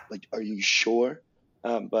 Like, are you sure?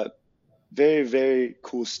 But very, very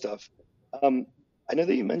cool stuff. I know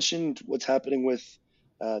that you mentioned what's happening with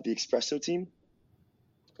the Espresso team,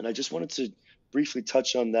 and I just wanted to briefly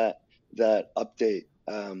touch on that update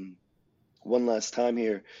one last time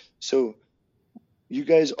here. So you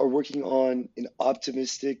guys are working on an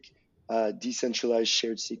optimistic, decentralized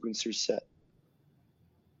shared sequencer set.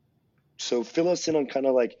 So fill us in on kind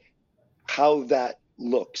of like how that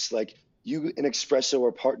looks. Like you and Espresso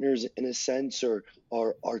are partners in a sense, or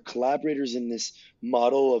are collaborators in this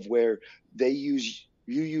model of where you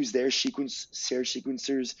use their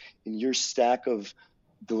sequencers in your stack of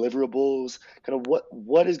deliverables. Kind of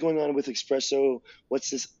what is going on with Espresso?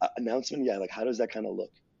 What's this announcement? Yeah, like how does that kind of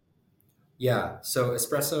look? Yeah, so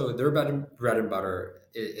Espresso, their bread and butter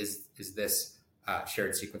is this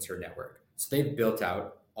shared sequencer network. So they've built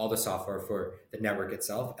out all the software for the network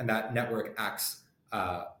itself, and that network acts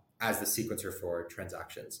as the sequencer for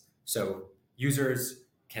transactions. So users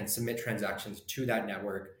can submit transactions to that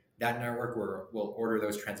network. That network will order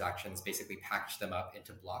those transactions, basically package them up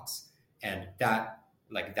into blocks, and that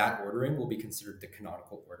ordering will be considered the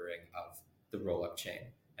canonical ordering of the Rollup chain.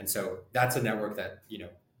 And so that's a network that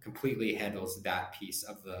completely handles that piece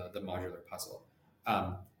of the modular puzzle.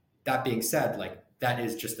 That being said, that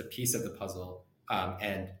is just a piece of the puzzle,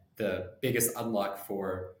 and the biggest unlock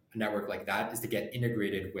for a network like that is to get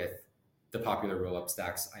integrated with the popular rollup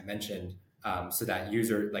stacks I mentioned, so that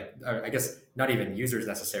I guess not even users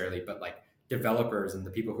necessarily, but developers and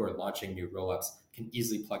the people who are launching new rollups can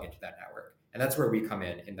easily plug into that network. And that's where we come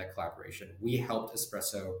in that collaboration. We helped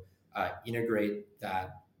Espresso integrate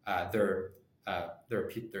that their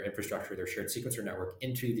infrastructure, their shared sequencer network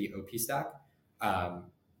into the OP stack.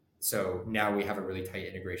 So now we have a really tight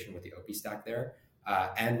integration with the OP stack there.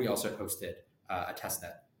 And we also hosted a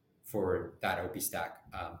testnet for that OP stack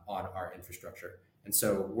on our infrastructure. And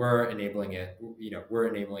so we're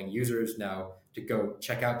enabling users now to go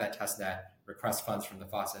check out that testnet, request funds from the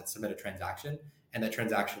faucet, submit a transaction, and that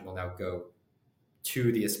transaction will now go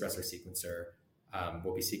to the Espresso sequencer,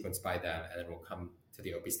 will be sequenced by them, and then will come to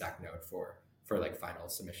the OP stack node for final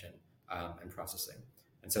submission and processing.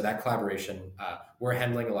 And so that collaboration, we're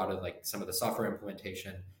handling a lot of some of the software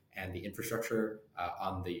implementation and the infrastructure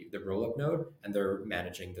on the Rollup node, and they're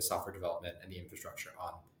managing the software development and the infrastructure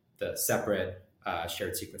on the separate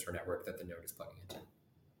shared sequencer network that the node is plugging into.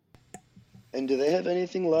 And do they have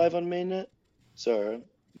anything live on mainnet? Sorry.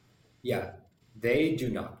 Yeah, they do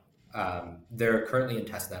not. They're currently in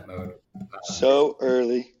testnet mode. So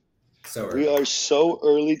early. We are so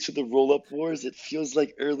early to the Rollup wars. It feels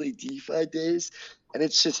like early DeFi days, and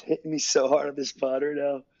it's just hitting me so hard on this pod right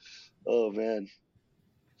now. Oh man.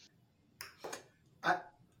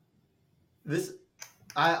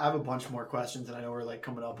 I have a bunch more questions, and I know we're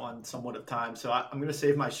coming up on somewhat of time, so I'm going to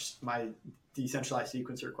save my decentralized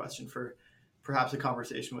sequencer question for perhaps a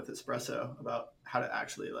conversation with Espresso about how to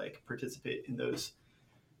actually participate in those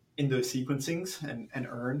sequencings and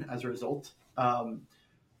earn as a result.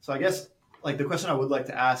 So I guess the question I would like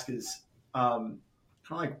to ask is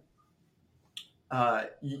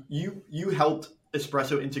you helped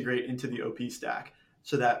Espresso integrate into the OP stack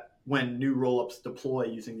so that when new rollups deploy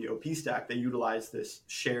using the OP stack, they utilize this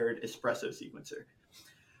shared Espresso sequencer.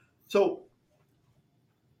 So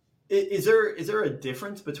is there a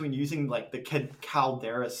difference between using the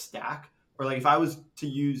Caldera stack, or if I was to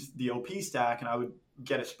use the OP stack and I would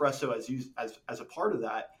get Espresso as a part of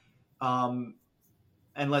that, and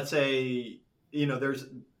let's say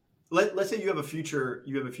let's say you have a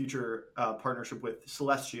future partnership with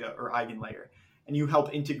Celestia or Eigenlayer, and you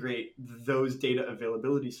help integrate those data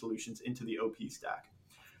availability solutions into the OP stack.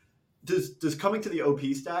 Does coming to the OP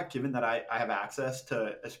stack, given that I have access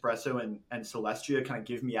to Espresso and Celestia, kind of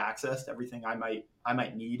give me access to everything I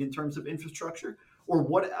might need in terms of infrastructure, or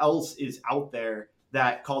what else is out there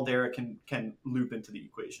that Caldera can loop into the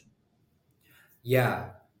equation? Yeah.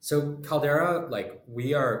 So Caldera,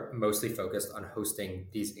 we are mostly focused on hosting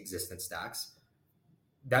these existent stacks.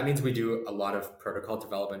 That means we do a lot of protocol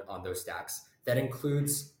development on those stacks. That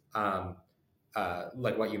includes,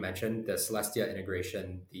 what you mentioned, the Celestia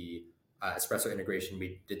integration, the Espresso integration.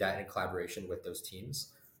 We did that in collaboration with those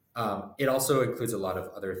teams. It also includes a lot of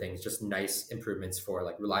other things, just nice improvements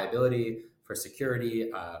for reliability, for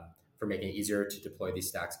security, for making it easier to deploy these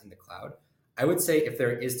stacks in the cloud. I would say if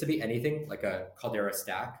there is to be anything like a Caldera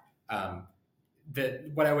stack,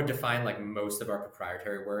 what I would define most of our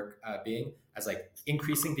proprietary work being as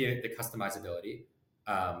increasing the customizability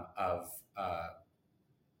of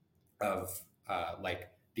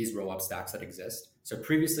these rollup stacks that exist. So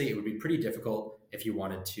previously, it would be pretty difficult if you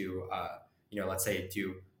wanted to, let's say,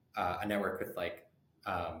 do a network with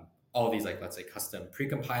all these like, let's say custom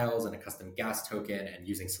precompiles and a custom gas token and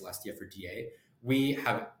using Celestia for DA, we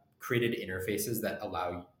have created interfaces that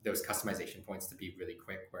allow those customization points to be really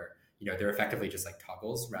quick, where, you know, they're effectively just like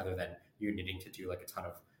toggles rather than you needing to do like a ton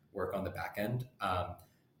of work on the back end.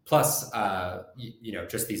 Plus, you know,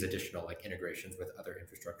 just these additional like integrations with other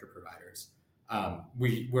infrastructure providers.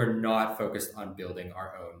 We're not focused on building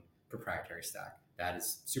our own proprietary stack. That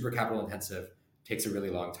is super capital intensive, takes a really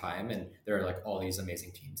long time, and there are like all these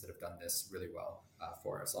amazing teams that have done this really well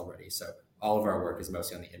for us already. So all of our work is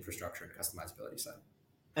mostly on the infrastructure and customizability side.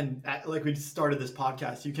 And like we started this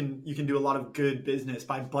podcast, you can do a lot of good business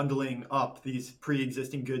by bundling up these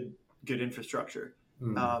pre-existing good infrastructure.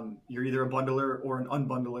 You're either a bundler or an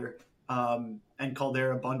unbundler, and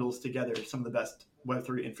Caldera bundles together some of the best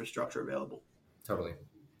Web3 infrastructure available. Totally.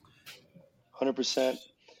 100%.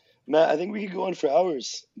 Matt, I think we could go on for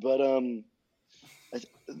hours, but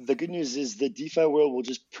the good news is the DeFi world will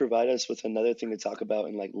just provide us with another thing to talk about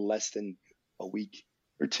in like less than a week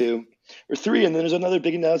or 2 or 3, and then there's another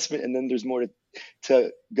big announcement, and then there's more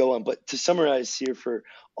to go on. But to summarize here for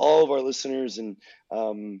all of our listeners and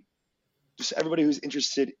just everybody who's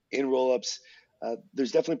interested in rollups,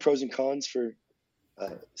 there's definitely pros and cons for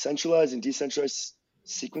centralized and decentralized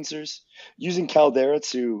sequencers. Using Caldera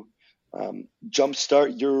to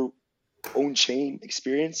jumpstart your own chain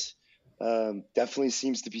experience definitely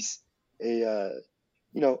seems to be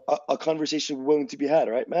a conversation willing to be had,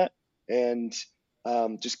 right, Matt? And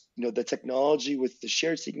just, you know, the technology with the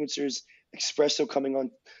shared sequencers, Espresso coming on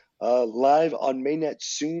live on mainnet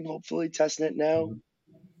soon, hopefully testnet now.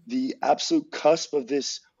 The absolute cusp of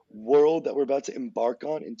this world that we're about to embark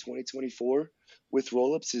on in 2024 with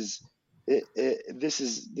rollups this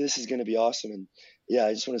is going to be awesome. And yeah,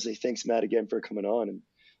 I just want to say thanks, Matt, again for coming on.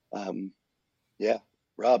 And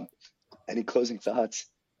Rob, any closing thoughts?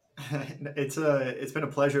 It's been a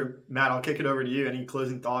pleasure, Matt. I'll kick it over to you. Any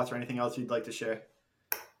closing thoughts or anything else you'd like to share?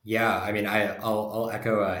 Yeah, I mean, I'll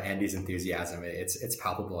echo Andy's enthusiasm. It's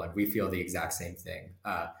palpable, and we feel the exact same thing.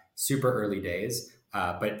 Super early days,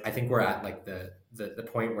 but I think we're at like the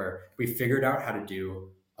point where we figured out how to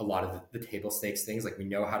do a lot of the table stakes things. Like, we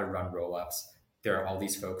know how to run rollups. There are all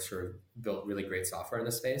these folks who have built really great software in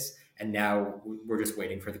the space, and now we're just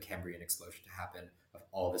waiting for the Cambrian explosion to happen of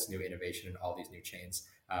all this new innovation and all these new chains.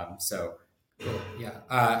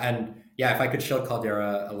 If I could shill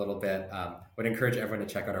Caldera a little bit, would encourage everyone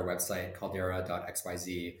to check out our website,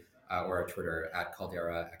 caldera.xyz, or our Twitter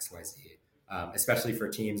 @CalderaXYZ, especially for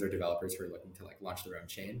teams or developers who are looking to like launch their own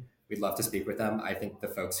chain. We'd love to speak with them. I think the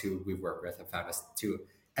folks who we've worked with have found us to,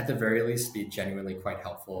 at the very least, be genuinely quite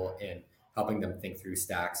helpful in helping them think through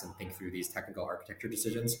stacks and think through these technical architecture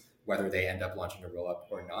decisions, whether they end up launching a rollup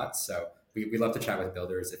or not. So we love to chat with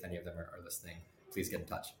builders. If any of them are listening, please get in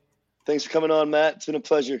touch. Thanks for coming on, Matt. It's been a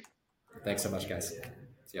pleasure. Thanks so much, guys.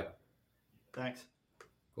 See ya. Thanks.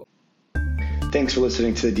 Cool. Thanks for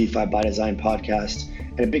listening to the DeFi by Design podcast.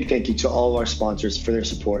 And a big thank you to all of our sponsors for their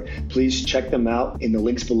support. Please check them out in the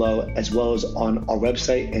links below, as well as on our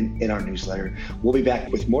website and in our newsletter. We'll be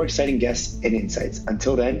back with more exciting guests and insights.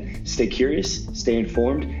 Until then, stay curious, stay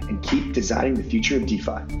informed, and keep designing the future of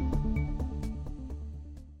DeFi.